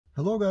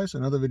Hello guys,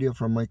 another video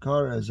from my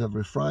car as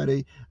every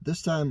Friday,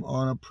 this time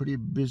on a pretty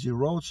busy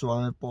road, so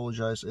I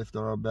apologize if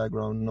there are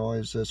background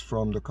noises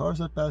from the cars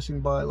that are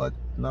passing by, like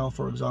now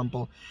for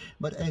example.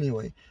 But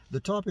anyway, the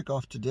topic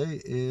of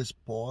today is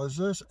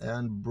pauses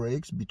and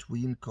breaks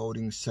between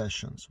coding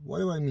sessions. What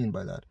do I mean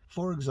by that?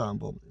 For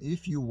example,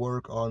 if you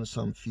work on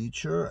some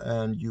feature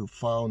and you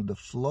found the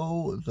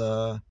flow,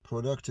 the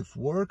productive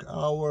work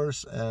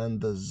hours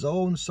and the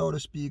zone, so to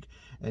speak,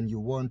 and you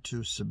want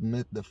to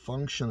submit the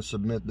function,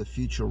 submit the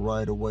feature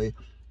right away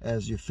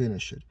as you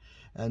finish it.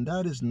 And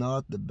that is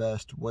not the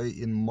best way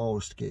in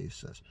most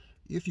cases.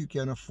 If you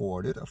can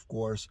afford it, of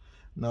course,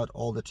 not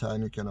all the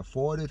time you can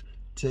afford it,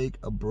 take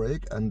a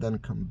break and then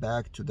come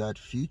back to that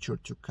feature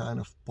to kind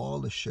of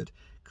polish it,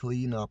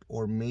 clean up,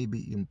 or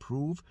maybe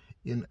improve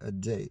in a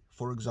day.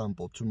 For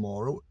example,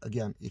 tomorrow,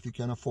 again, if you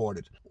can afford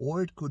it.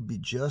 Or it could be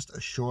just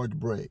a short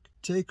break.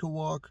 Take a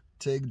walk,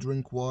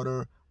 drink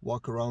water,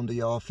 walk around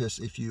the office.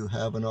 If you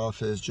have an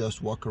office,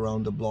 just walk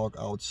around the block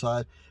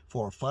outside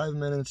for 5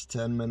 minutes,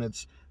 10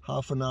 minutes,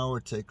 half an hour,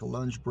 take a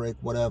lunch break,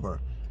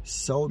 whatever.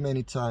 So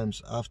many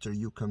times after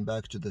you come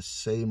back to the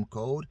same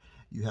code,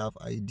 you have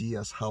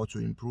ideas how to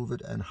improve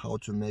it and how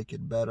to make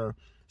it better.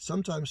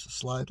 Sometimes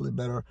slightly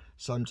better,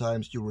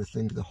 sometimes you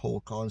rethink the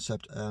whole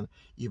concept and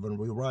even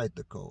rewrite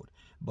the code,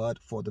 but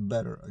for the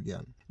better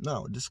again.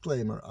 Now,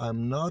 disclaimer,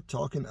 I'm not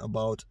talking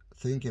about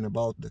thinking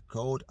about the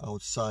code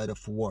outside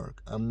of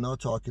work. I'm not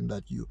talking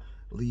that you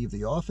leave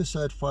the office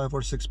at 5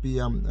 or 6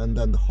 p.m. and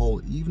then the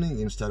whole evening,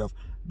 instead of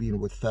being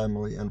with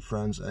family and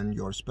friends and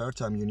your spare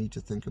time, you need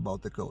to think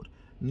about the code.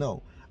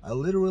 No, I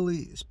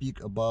literally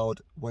speak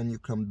about when you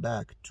come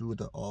back to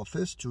the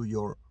office, to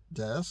your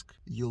desk,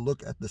 you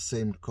look at the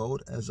same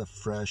code as a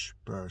fresh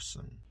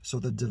person. So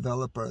the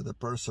developer, the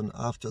person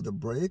after the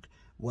break,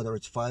 whether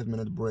it's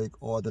 5-minute break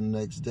or the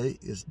next day,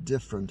 is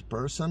different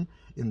person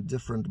in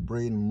different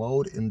brain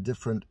mode, in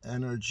different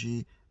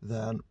energy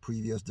than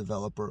previous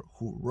developer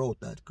who wrote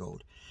that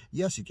code.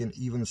 Yes, you can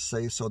even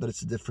say so that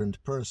it's a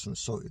different person,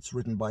 so it's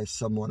written by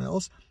someone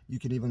else. You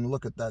can even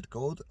look at that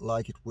code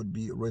like it would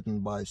be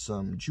written by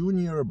some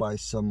junior, by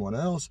someone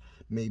else,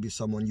 maybe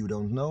someone you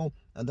don't know,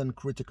 and then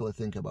critically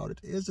think about it.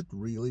 Is it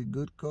really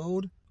good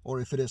code? Or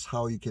if it is,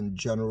 how you can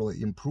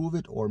generally improve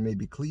it, or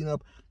maybe clean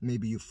up,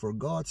 maybe you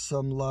forgot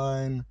some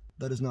line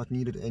that is not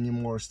needed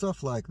anymore,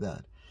 stuff like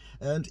that.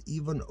 And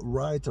even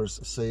writers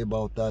say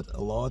about that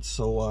a lot,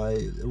 so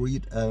I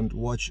read and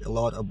watch a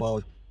lot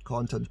about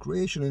content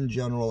creation in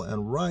general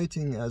and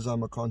writing, as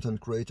I'm a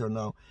content creator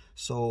now.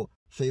 So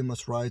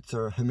famous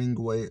writer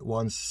Hemingway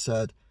once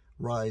said,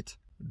 "Write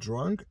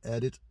drunk,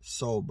 edit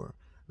sober."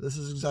 This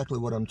is exactly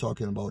what I'm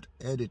talking about.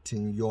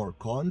 Editing your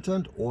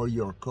content or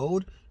your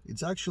code,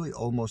 it's actually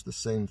almost the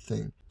same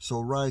thing.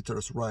 So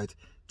writers write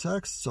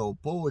text, so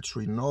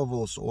poetry,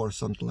 novels, or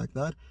something like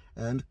that,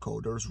 and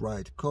coders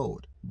write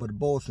code. But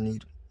both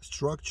need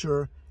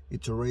structure,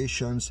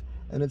 iterations,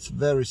 and it's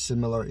very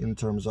similar in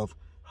terms of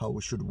how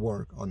we should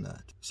work on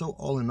that. So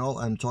all in all,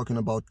 I'm talking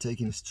about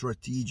taking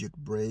strategic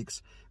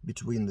breaks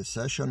between the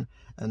session,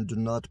 and do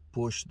not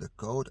push the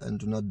code and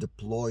do not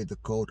deploy the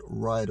code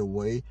right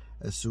away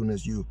as soon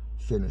as you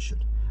finish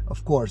it.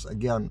 Of course,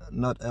 again,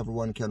 not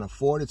everyone can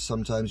afford it.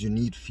 Sometimes you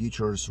need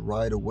features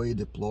right away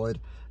deployed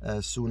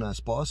as soon as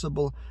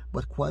possible,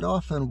 but quite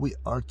often we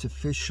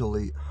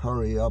artificially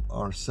hurry up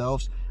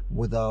ourselves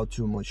without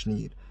too much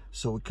need.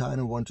 So we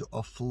kind of want to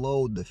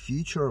offload the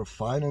feature.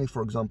 Finally,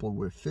 for example,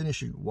 we're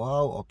finishing.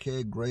 Wow,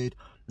 okay, great.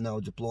 Now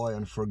deploy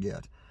and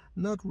forget.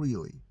 Not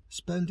really.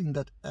 Spending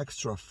that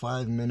extra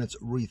 5 minutes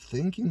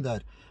rethinking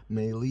that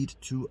may lead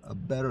to a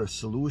better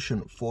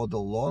solution for the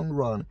long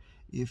run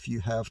if you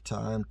have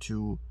time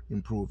to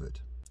improve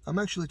it. I'm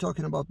actually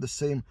talking about the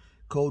same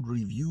code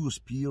reviews,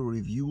 peer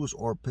reviews,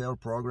 or pair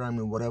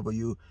programming, whatever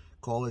you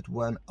call it,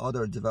 when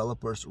other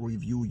developers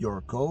review your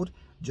code.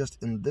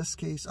 Just in this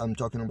case, I'm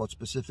talking about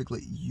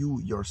specifically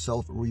you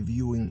yourself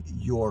reviewing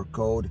your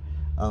code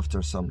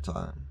after some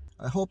time.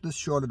 I hope this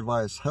short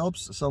advice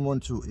helps someone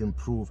to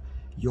improve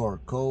your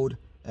code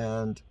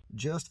and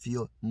just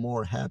feel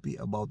more happy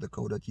about the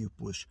code that you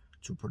push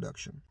to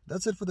production.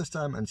 That's it for this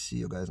time, and see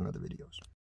you guys in other videos.